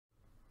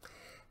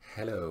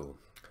Hello,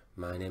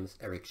 my name is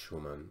Erik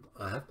Schumann.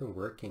 I have been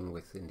working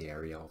within the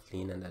area of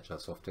lean and agile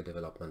software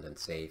development and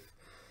SAFe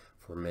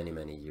for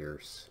many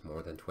years,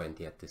 more than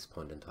 20 at this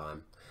point in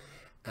time.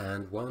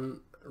 And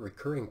one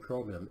recurring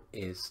problem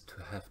is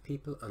to have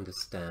people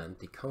understand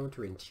the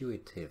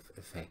counterintuitive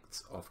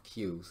effects of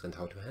queues and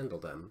how to handle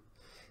them.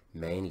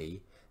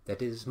 Mainly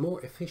that it is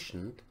more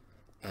efficient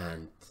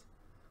and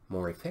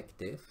more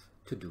effective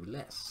to do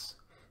less.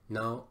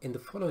 Now, in the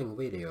following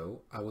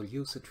video, I will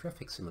use a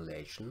traffic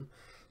simulation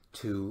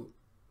to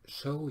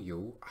show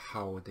you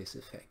how this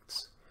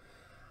affects.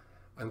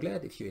 I'm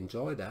glad if you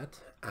enjoy that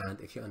and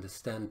if you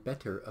understand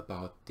better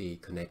about the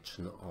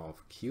connection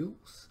of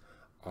queues,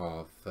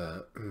 of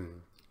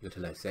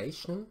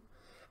utilization,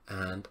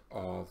 and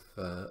of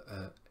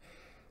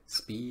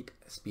speed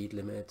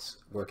limits,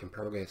 work in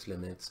progress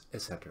limits,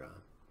 etc.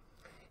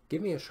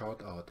 Give me a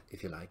shout out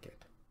if you like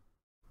it.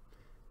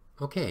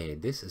 Okay,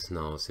 this is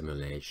now a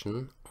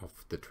simulation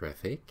of the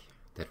traffic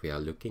that we are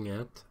looking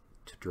at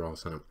to draw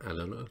some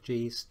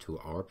analogies to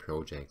our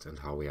projects and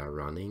how we are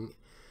running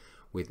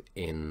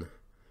within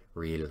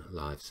real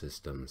life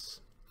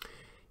systems.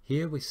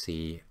 Here we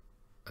see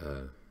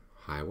a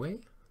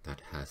highway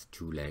that has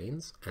 2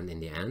 lanes, and in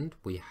the end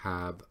we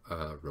have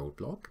a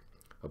roadblock,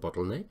 a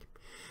bottleneck.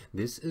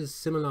 This is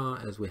similar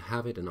as we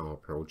have it in our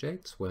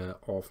projects, where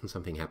often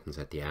something happens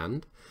at the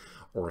end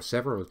or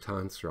several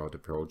times throughout the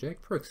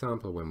project. For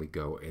example, when we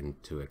go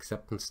into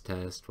acceptance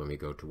test, when we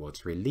go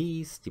towards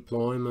release,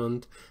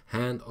 deployment,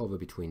 handover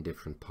between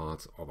different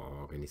parts of our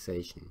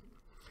organization.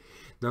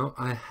 Now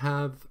I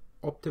have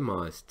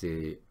optimized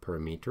the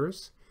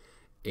parameters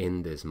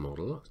in this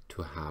model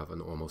to have an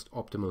almost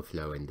optimal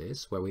flow in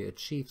this, where we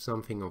achieve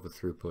something of a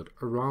throughput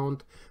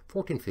around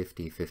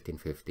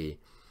 1450-1550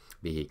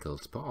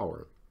 vehicles per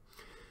hour.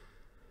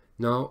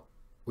 Now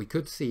we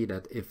could see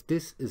that if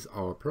this is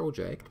our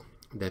project,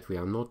 that we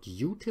are not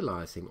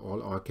utilizing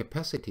all our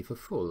capacity for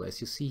full. As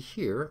you see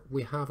here,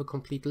 we have a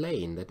complete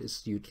lane that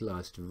is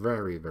utilized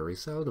very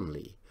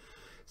seldomly.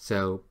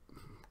 So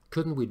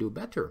couldn't we do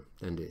better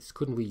than this?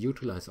 Couldn't we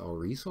utilize our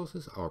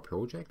resources, our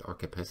project, our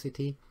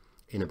capacity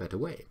in a better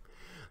way?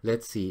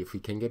 Let's see if we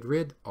can get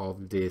rid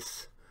of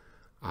this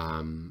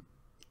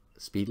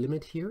speed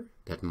limit here.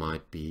 That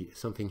might be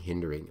something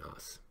hindering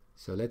us.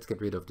 So let's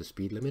get rid of the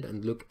speed limit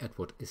and look at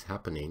what is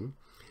happening.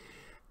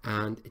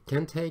 And it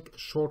can take a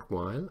short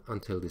while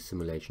until the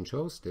simulation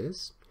shows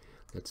this.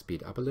 Let's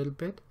speed up a little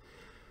bit.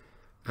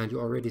 And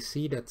you already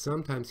see that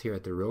sometimes here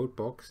at the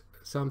roadblocks,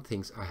 some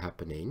things are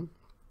happening.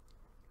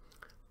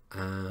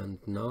 And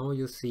now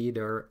you see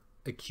there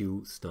a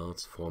queue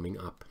starts forming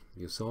up.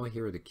 You saw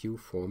here the queue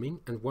forming,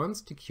 and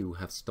once the queue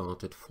has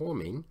started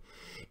forming,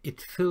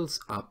 it fills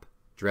up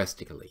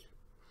drastically.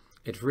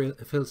 It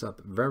fills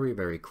up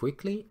very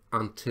quickly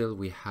until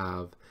we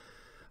have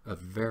a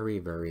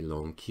very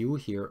long queue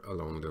here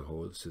along the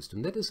whole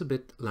system. That is a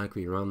bit like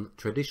we run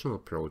traditional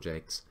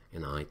projects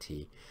in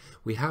IT.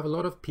 We have a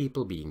lot of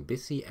people being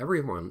busy,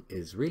 everyone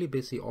is really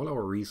busy, all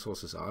our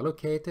resources are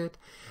allocated,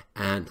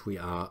 and we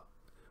are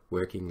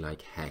working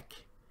like heck,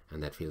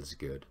 and that feels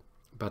good.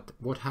 But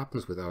what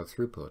happens with our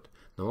throughput?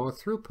 Now our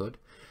throughput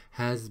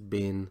has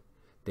been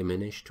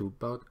diminished to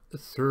about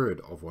 1/3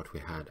 of what we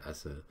had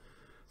as a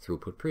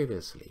throughput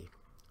previously.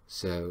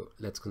 So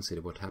let's consider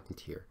what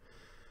happened here.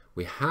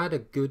 We had a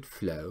good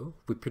flow,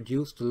 we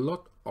produced a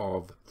lot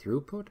of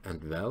throughput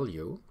and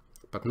value,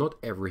 but not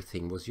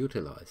everything was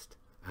utilized.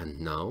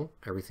 And now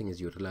everything is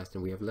utilized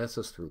and we have less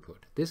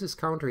throughput. This is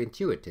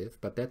counterintuitive,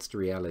 but that's the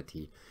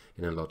reality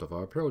in a lot of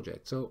our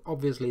projects. So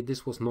obviously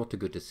this was not a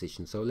good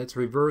decision. So let's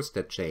reverse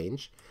that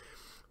change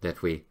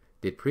that we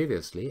did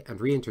previously and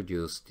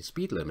reintroduce the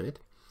speed limit.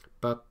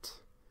 But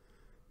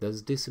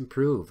does this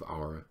improve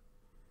our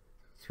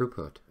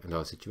throughput and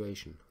our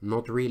situation?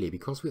 Not really,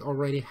 because we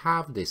already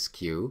have this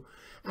queue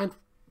and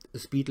the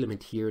speed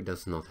limit here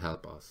does not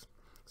help us.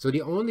 So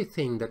the only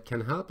thing that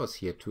can help us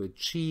here to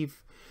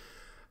achieve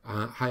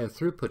higher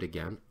throughput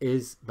again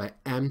is by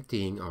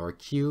emptying our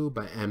queue,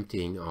 by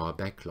emptying our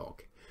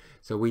backlog.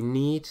 So we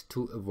need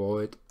to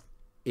avoid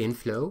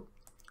inflow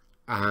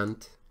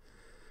and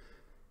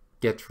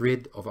get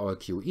rid of our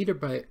queue, either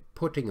by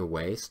putting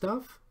away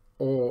stuff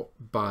or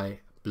by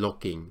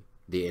blocking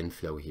the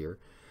inflow here,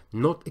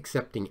 not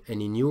accepting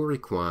any new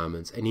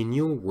requirements, any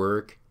new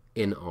work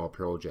in our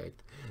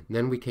project.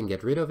 Then we can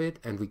get rid of it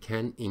and we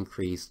can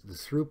increase the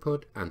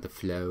throughput and the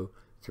flow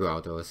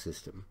throughout our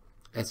system.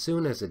 As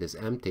soon as it is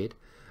emptied,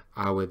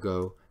 I will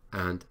go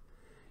and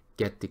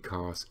get the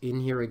cars in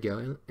here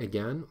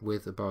again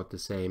with about the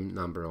same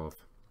number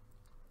of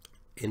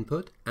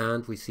input,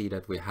 and we see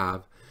that we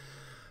have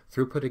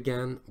throughput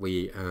again.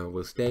 We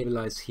will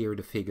stabilize here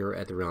the figure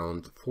at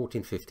around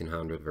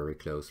 1500 very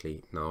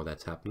closely. Now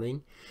that's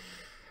happening.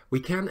 We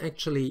can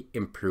actually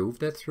improve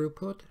that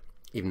throughput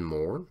even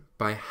more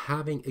by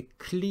having a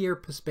clear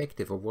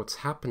perspective of what's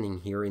happening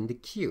here in the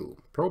queue.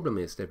 Problem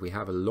is that we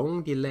have a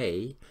long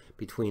delay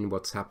between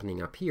what's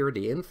happening up here,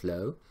 the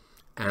inflow,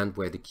 and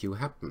where the queue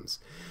happens.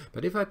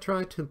 But if I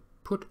try to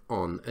put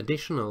on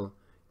additional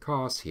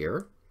cars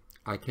here,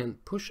 I can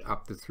push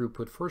up the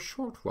throughput for a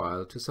short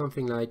while to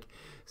something like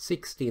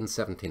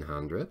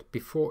 1700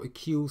 before a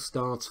queue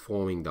starts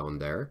forming down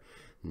there.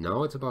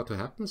 Now it's about to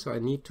happen, so I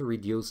need to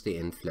reduce the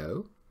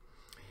inflow.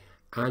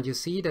 And you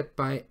see that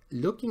by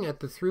looking at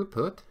the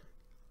throughput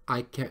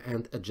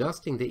and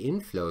adjusting the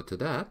inflow to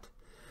that,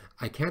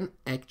 I can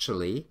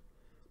actually,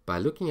 by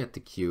looking at the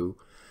queue,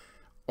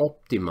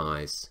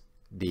 optimize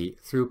the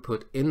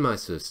throughput in my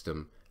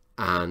system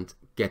and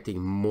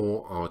getting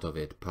more out of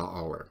it per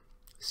hour.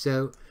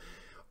 So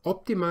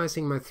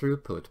optimizing my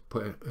throughput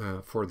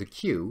for the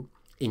queue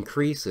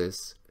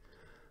increases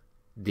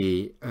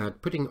the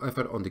putting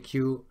effort on the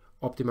queue,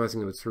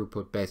 optimizing the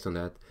throughput based on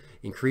that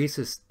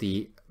increases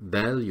the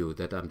value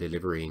that I'm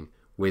delivering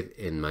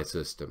within my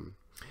system.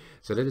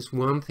 So that is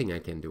one thing I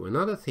can do.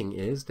 Another thing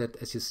is that,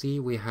 as you see,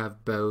 we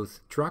have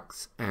both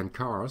trucks and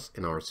cars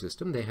in our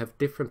system. They have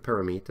different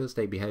parameters,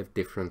 they behave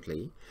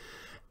differently.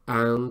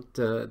 And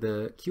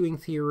the queuing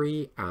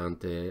theory and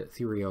the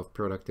theory of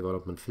product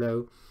development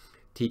flow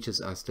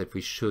teaches us that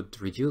we should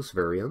reduce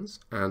variance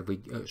and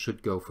we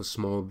should go for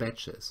small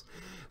batches.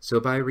 So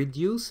by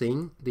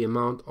reducing the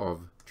amount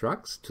of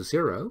trucks to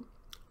 0,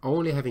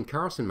 only having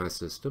cars in my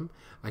system,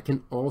 I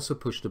can also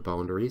push the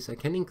boundaries. I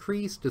can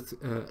increase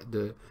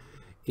the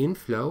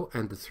inflow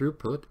and the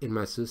throughput in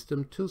my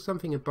system to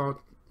something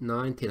about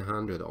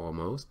 1900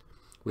 almost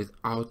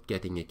without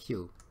getting a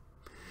queue.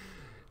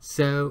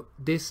 So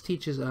this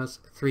teaches us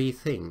 3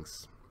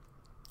 things.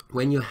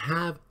 When you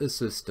have a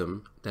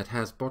system that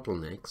has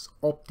bottlenecks,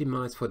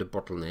 optimize for the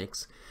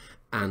bottlenecks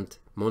and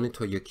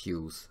monitor your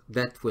queues.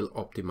 That will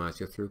optimize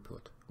your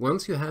throughput.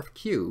 Once you have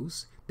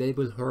queues, they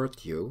will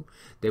hurt you,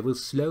 they will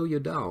slow you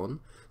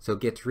down, so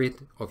get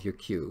rid of your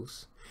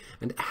queues.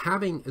 And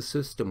having a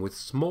system with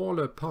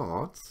smaller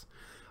parts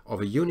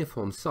of a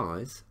uniform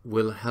size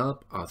will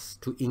help us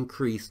to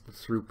increase the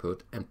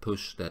throughput and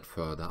push that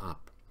further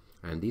up.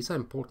 And these are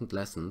important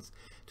lessons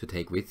to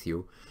take with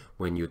you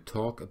when you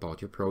talk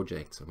about your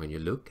projects and when you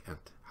look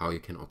at how you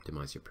can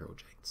optimize your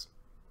projects.